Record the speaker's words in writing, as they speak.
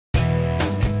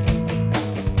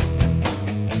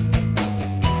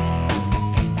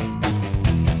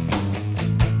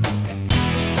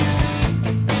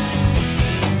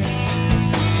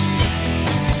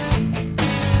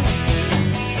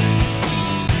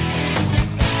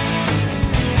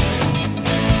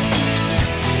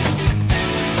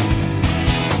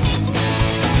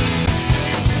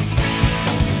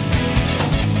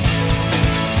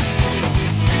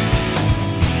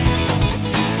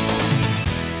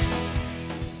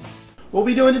What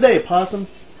we doing today, Possum?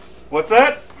 What's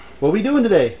that? What we doing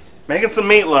today? Making some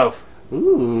meatloaf.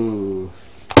 Ooh.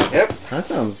 Yep. That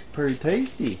sounds pretty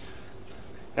tasty.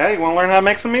 Yeah, you want to learn how to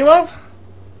make some meatloaf?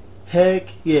 Heck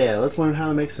yeah, let's learn how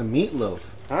to make some meatloaf.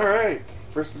 Alright.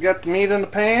 First you got the meat in the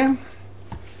pan.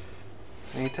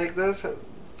 And you take this.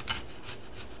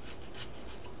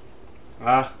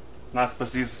 Not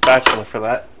supposed to use a spatula for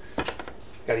that.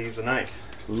 Gotta use a knife.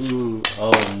 Ooh,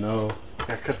 oh no.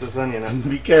 Gotta cut this onion up.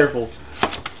 Be careful.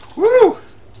 Woo!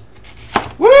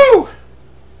 Woo!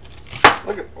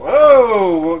 Look at,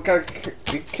 whoa! Gotta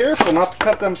be careful not to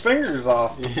cut them fingers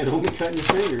off. Yeah, don't be cutting your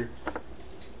finger.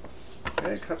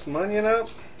 Okay, cut some onion up.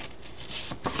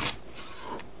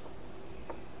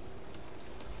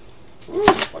 Woo!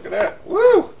 Look at that.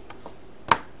 Woo!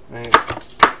 And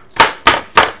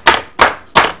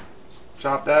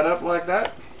chop that up like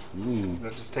that.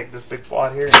 I'll just take this big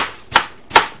wad here and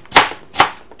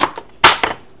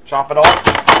chop it off.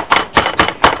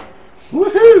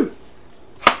 Woohoo!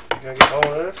 Gotta get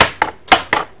all of this.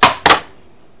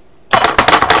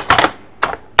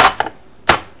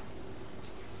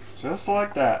 Just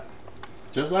like that.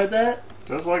 Just like that?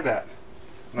 Just like that.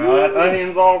 Now that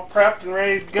onion's all prepped and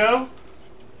ready to go.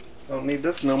 Don't need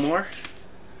this no more.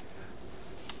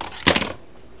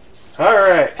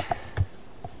 Alright.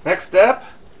 Next step,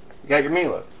 you got your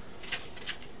meatloaf.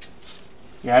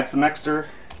 You add some extra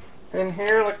in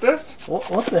here like this.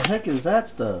 What the heck is that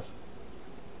stuff?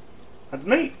 That's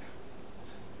meat.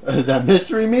 Is that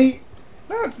mystery meat?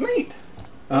 No, it's meat.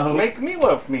 Oh. Make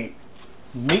meatloaf meat.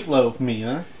 Meatloaf meat,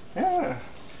 huh? Yeah.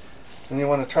 And you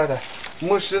want to try to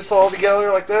mush this all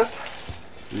together like this.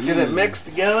 Get it mixed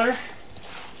together.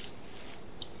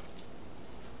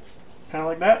 Kind of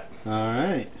like that.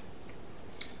 Alright.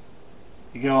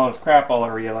 You get all this crap all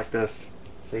over you like this.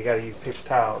 So you gotta use paper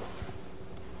towels.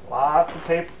 Lots of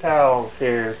paper towels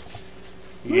here.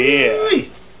 Yeah.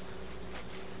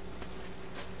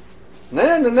 And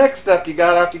then the next step you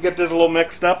got after you get this a little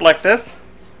mixed up like this,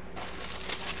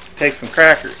 take some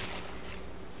crackers.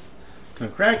 Some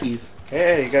crackies.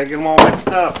 Yeah, you gotta get them all mixed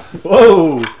up.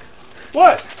 Whoa!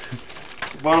 What?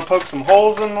 You wanna poke some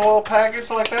holes in the little package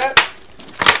like that?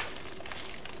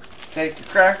 Take your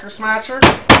cracker smasher.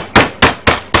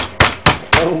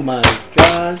 Oh my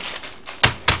gosh.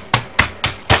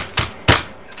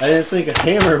 I didn't think a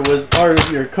hammer was part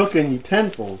of your cooking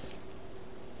utensils.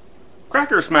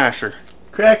 Cracker smasher.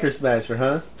 Cracker smasher,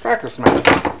 huh? Cracker smasher.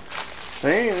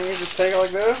 See, and you just take it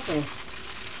like this and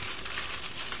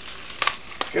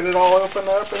get it all opened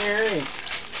up in here and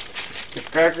get the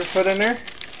crackers put in there.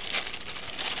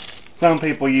 Some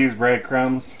people use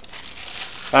breadcrumbs.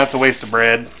 That's a waste of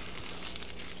bread.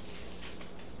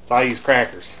 So I use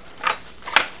crackers.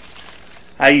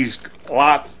 I use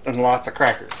lots and lots of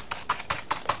crackers.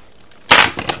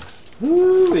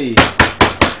 Woo-wee.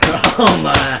 Oh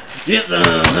my. Get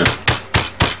some.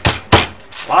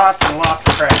 Lots and lots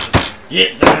of crackers.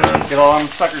 Get some. Get all them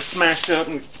suckers smashed up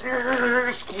and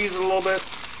squeeze it a little bit.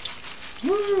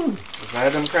 Woo. Just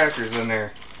add them crackers in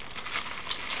there.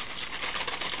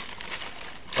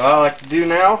 What I like to do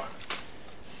now,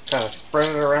 kind of spread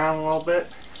it around a little bit.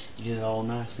 Get it all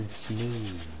nice and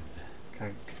smooth.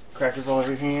 Kind of get the crackers all over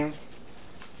your hands.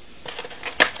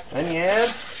 Then you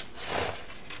add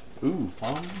Ooh,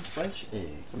 farm fresh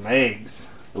eggs. some eggs.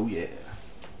 Oh yeah.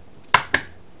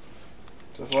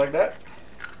 Just like that.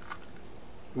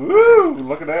 Woo!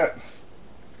 Look at that.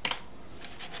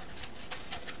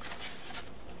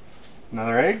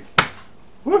 Another egg.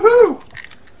 Woohoo!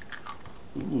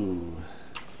 Ooh.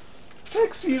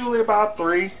 Takes usually about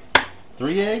 3.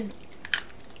 3 eggs?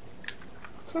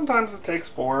 Sometimes it takes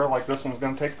 4, like this one's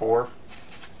going to take 4.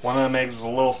 One of them eggs was a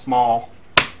little small.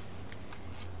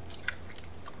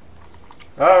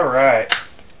 Alright.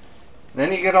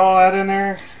 Then you get all that in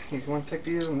there. You want to take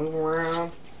these and move them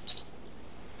around.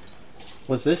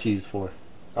 What's this used for?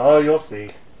 Oh, you'll see.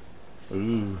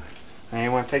 Ooh. And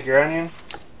you want to take your onion,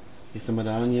 Get some of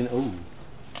the onion. Ooh.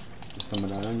 Get some of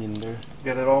the onion there.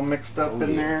 get it all mixed up Oh, in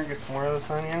yeah. there. Get some more of this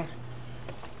onion.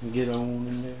 Get on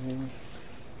in there.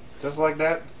 Just like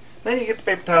that. Then you get the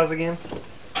paper towels again.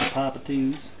 The Papa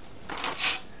Twos.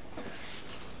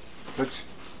 Which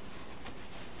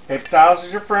paper towels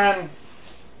is your friend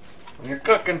when you're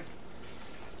cooking.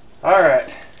 Alright.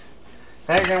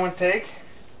 Now you're going to want to take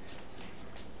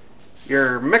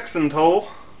your mixing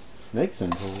tool. Mixing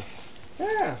tool.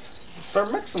 Yeah.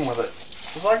 Start mixing with it.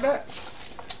 Just like that.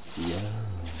 Yeah.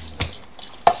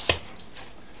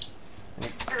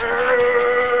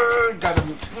 Gotta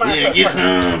smash Yeah, that get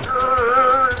sucker.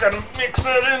 some. Gotta mix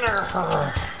it in there.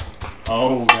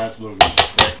 Oh, that's looking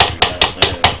sexy right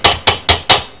there.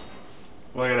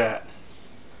 Look at that.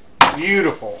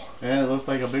 beautiful. Yeah, it looks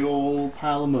like a big old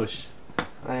pile of mush.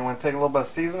 Then you want to take a little bit of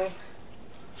seasoning.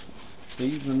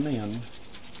 Seasoning.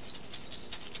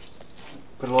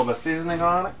 Put a little bit of seasoning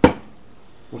on it.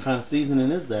 What kind of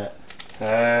seasoning is that?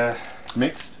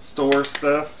 Mixed store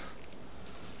stuff.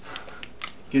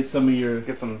 Get some of your...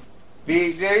 Get some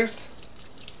beet juice.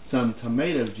 Some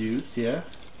tomato juice, yeah.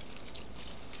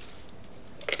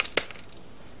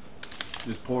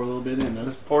 Just pour a little bit in.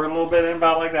 Just pour a little bit in,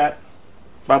 about like that.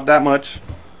 About that much.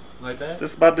 Like that?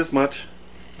 Just about this much.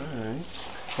 Alright.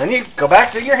 Then you go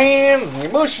back to your hands and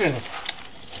you're mushing.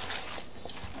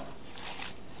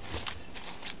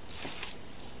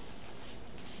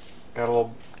 Got a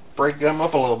little, break them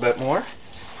up a little bit more.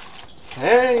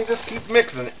 And you just keep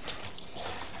mixing it.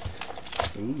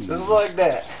 Ooh. Just like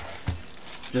that.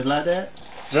 Just like that?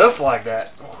 Just like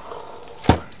that.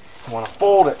 You want to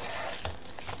fold it.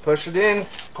 Push it in,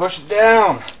 push it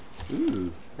down.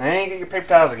 Ooh. And get your paper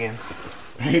towels again.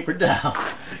 Paper towel.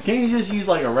 Can't you just use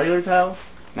like a regular towel?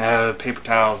 No, paper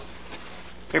towels.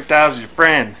 Paper towels is your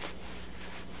friend.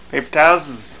 Paper towels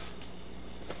is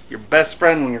your best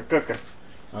friend when you're cooking.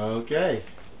 Okay.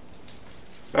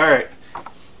 Alright.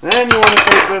 Then you want to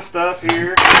take this stuff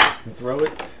here. And throw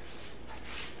it.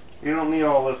 You don't need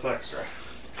all this extra.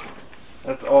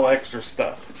 That's all extra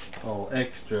stuff. Oh,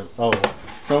 extra. Oh,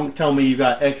 don't tell me you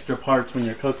got extra parts when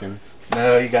you're cooking.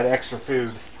 No, you got extra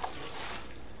food.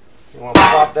 You want to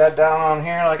pop that down on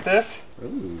here like this.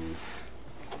 Ooh.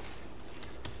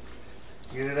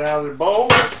 Get it out of the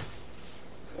bowl.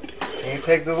 And you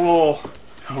take this little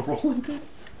A rolling pin?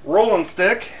 rolling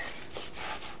stick.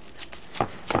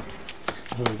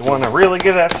 You want to really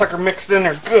get that sucker mixed in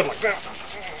there good like that.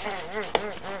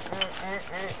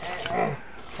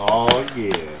 Oh,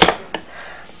 yeah.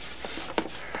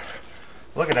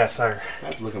 Look at that sucker.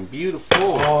 That's looking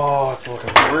beautiful. Oh, it's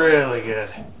looking really good.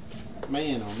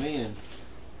 Man, oh man.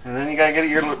 And then you gotta get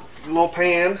your little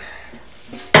pan.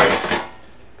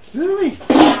 Really?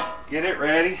 Get it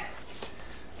ready.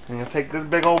 And you'll take this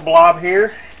big old blob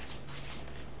here.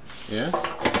 Yeah?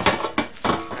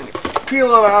 And you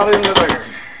peel it out into there.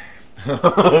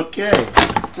 Okay.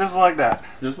 Just like that.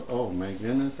 Just, oh my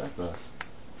goodness,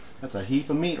 that's a heap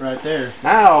of meat right there.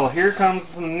 Now, here comes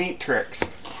some neat tricks.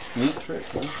 Neat trick,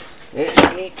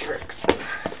 huh? Neat tricks.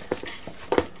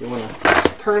 You wanna...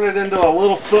 Turn it into a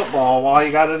little football while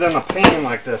you got it in a pan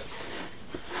like this.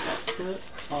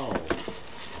 Oh.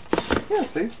 Yeah,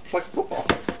 see? It's like football.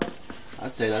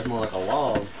 I'd say that's more like a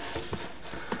log.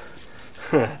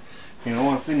 You don't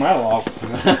want to see my logs.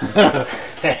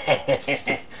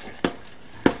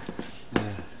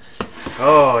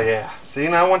 Oh, yeah. See,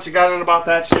 now once you got it in about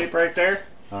that shape right there.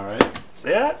 Alright. See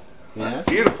that? Yeah. That's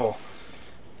beautiful.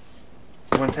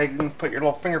 You want to take and put your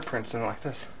little fingerprints in like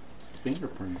this.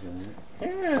 Fingerprints in it.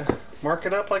 Yeah. Mark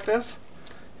it up like this.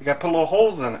 You got to put little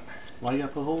holes in it. Why you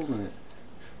gotta put holes in it?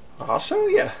 I'll show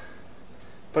you.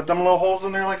 Put them little holes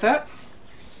in there like that.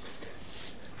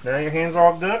 Now your hands are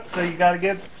all good, so you got to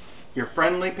get your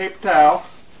friendly paper towel.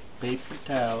 Paper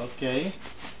towel, okay.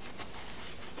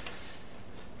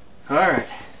 Alright.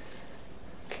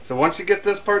 So once you get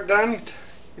this part done,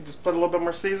 you just put a little bit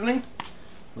more seasoning.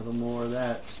 A little more of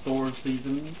that store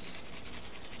seasonings.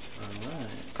 Alright.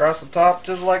 Across the top,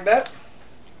 just like that.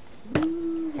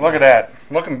 Look at that.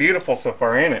 Looking beautiful so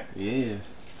far, ain't it? Yeah.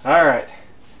 Alright.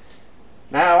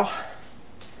 Now,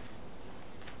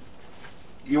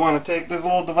 you want to take this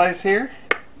little device here,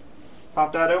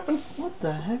 pop that open, What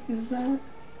the heck is that?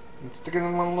 and stick it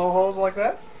in one of the little holes like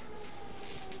that.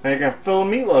 Now you're going to fill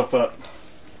the meatloaf up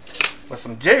with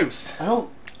some juice. I don't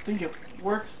think it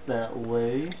works that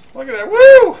way. Look at that.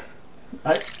 Woo!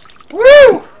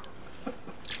 Woo!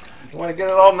 You want to get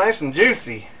it all nice and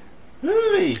juicy.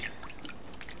 Really?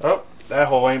 Oh, that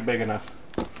hole ain't big enough.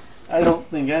 I don't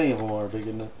think any of them are big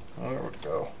enough. Oh, there we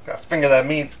go. Got to finger that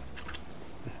meat.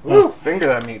 Woo! Finger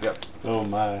that meat up. Oh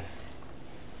my.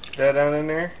 That down in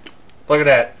there. Look at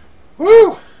that.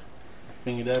 Woo! I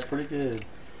fingered that pretty good.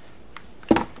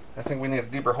 I think we need a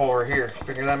deeper hole right here.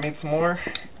 Finger that meat some more.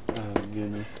 Oh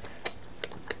goodness.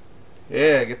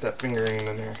 Yeah, get that fingering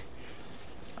in there.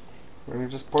 We're going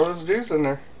to just pour this juice in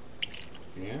there.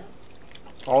 Yeah.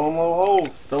 All them little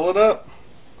holes. Fill it up.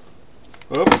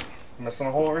 Oop. Missing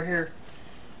a hole over here.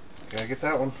 Gotta get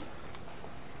that one.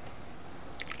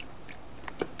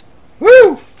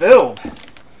 Woo! Filled.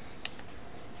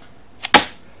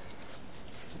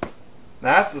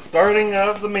 That's the starting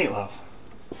of the meatloaf.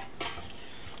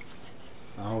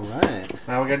 Alright.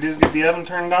 Now we gotta do is get the oven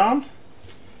turned on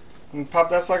and pop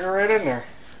that sucker right in there.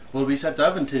 What do we set the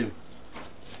oven to?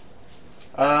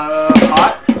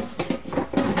 Hot.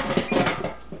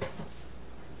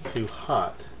 Too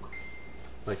hot.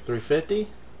 Like 350?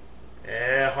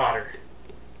 Yeah, hotter.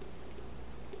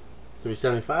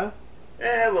 375?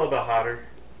 Yeah, a little bit hotter.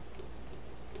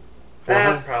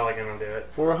 That's probably gonna do it.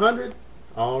 400?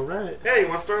 Alright. Yeah, you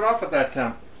want to start off at that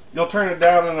temp. You'll turn it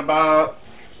down in about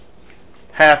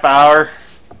half hour.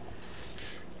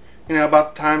 You know,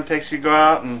 about the time it takes you to go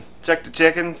out and check the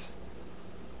chickens.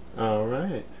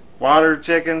 Alright. Water the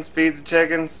chickens, feed the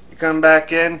chickens. You come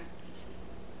back in.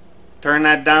 Turn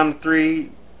that down to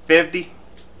 350.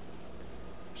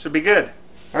 Should be good.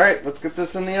 Alright, let's get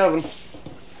this in the oven.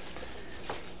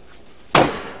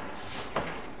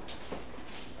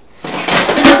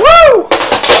 Woo!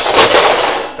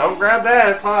 Don't grab that,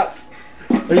 it's hot.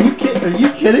 Are you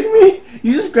kidding me?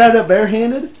 You just grabbed that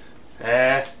barehanded?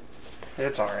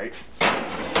 It's alright.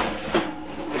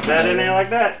 Stick that in there like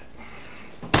that.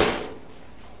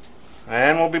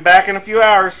 And we'll be back in a few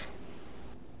hours.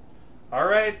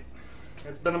 Alright.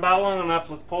 It's been about long enough.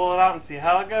 Let's pull it out and see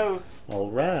how it goes.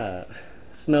 Alright.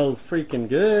 Smells freaking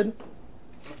good.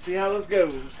 Let's see how this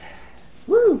goes.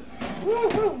 Woo!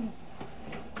 Woo-hoo.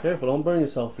 Careful, don't burn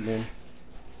yourself again.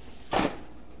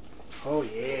 Oh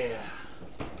yeah.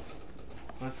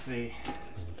 Let's see.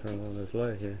 Turn on this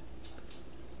light here.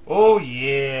 Oh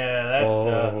yeah, that's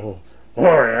Oh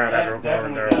yeah, that's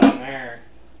definitely down there.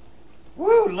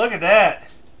 Woo, look at that.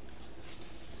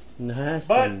 Nice.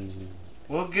 But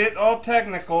we'll get all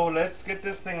technical. Let's get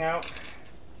this thing out.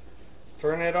 Let's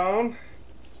turn it on.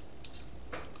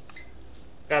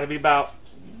 Got to be about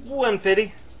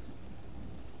 150.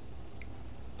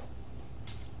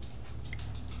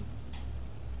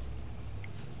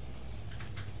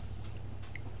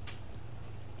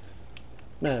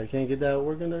 No, you can't get that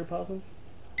working there, Possum?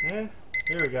 Yeah,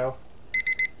 here we go.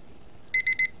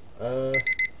 I'm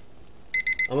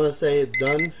gonna say it's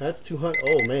done. That's 200.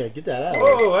 Oh man, get that out.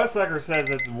 Whoa, that sucker says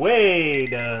it's way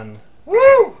done.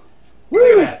 Woo!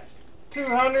 Look at that.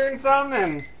 200 and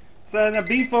something. Said the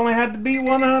beef only had to be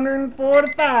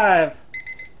 145.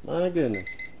 My goodness.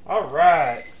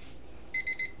 Alright.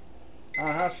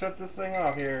 I'll shut this thing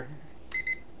off here.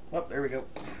 Oh, there we go.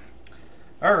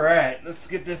 Alright, let's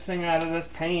get this thing out of this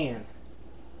pan.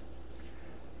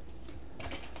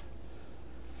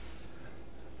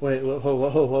 Wait,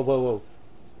 whoa.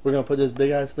 We're gonna put this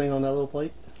big ass thing on that little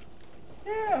plate?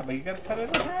 Yeah, but you gotta cut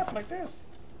it in half like this.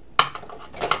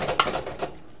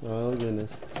 Oh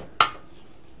goodness.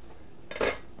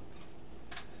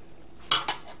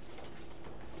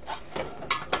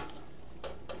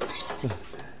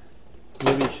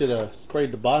 Maybe you should have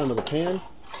sprayed the bottom of the pan.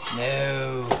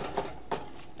 No.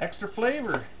 Extra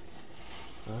flavor.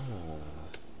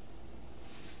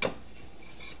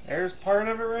 There's part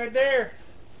of it right there.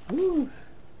 Woo.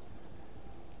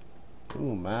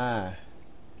 Ooh my.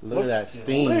 Look at that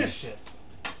steam. Delicious.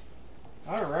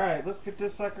 Alright, let's get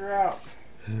this sucker out.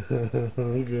 Oh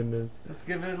goodness. Let's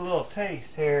give it a little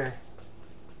taste here.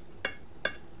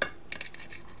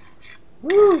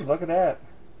 Woo! Look at that.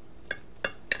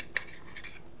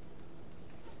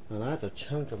 Well, that's a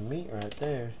chunk of meat right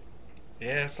there.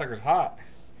 Yeah, that sucker's hot.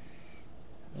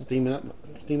 Steaming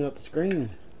up the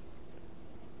screen.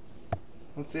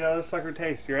 Let's see how this sucker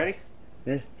tastes. You ready?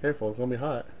 Yeah, careful, it's gonna be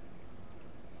hot.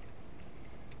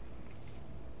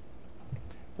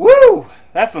 Woo!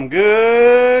 That's some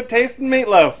good tasting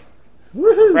meatloaf.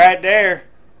 Woohoo! Right there.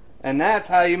 And that's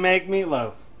how you make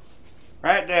meatloaf.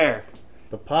 Right there.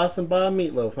 The Possum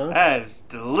BoB meatloaf, huh? That is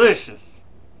delicious.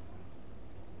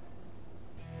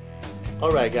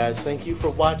 Alright guys, thank you for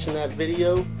watching that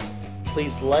video.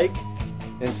 Please like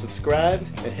and subscribe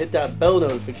and hit that bell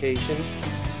notification.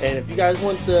 And if you guys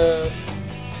want the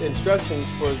instructions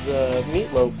for the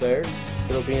meatloaf there,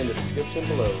 it'll be in the description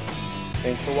below.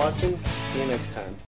 Thanks for watching. See you next time.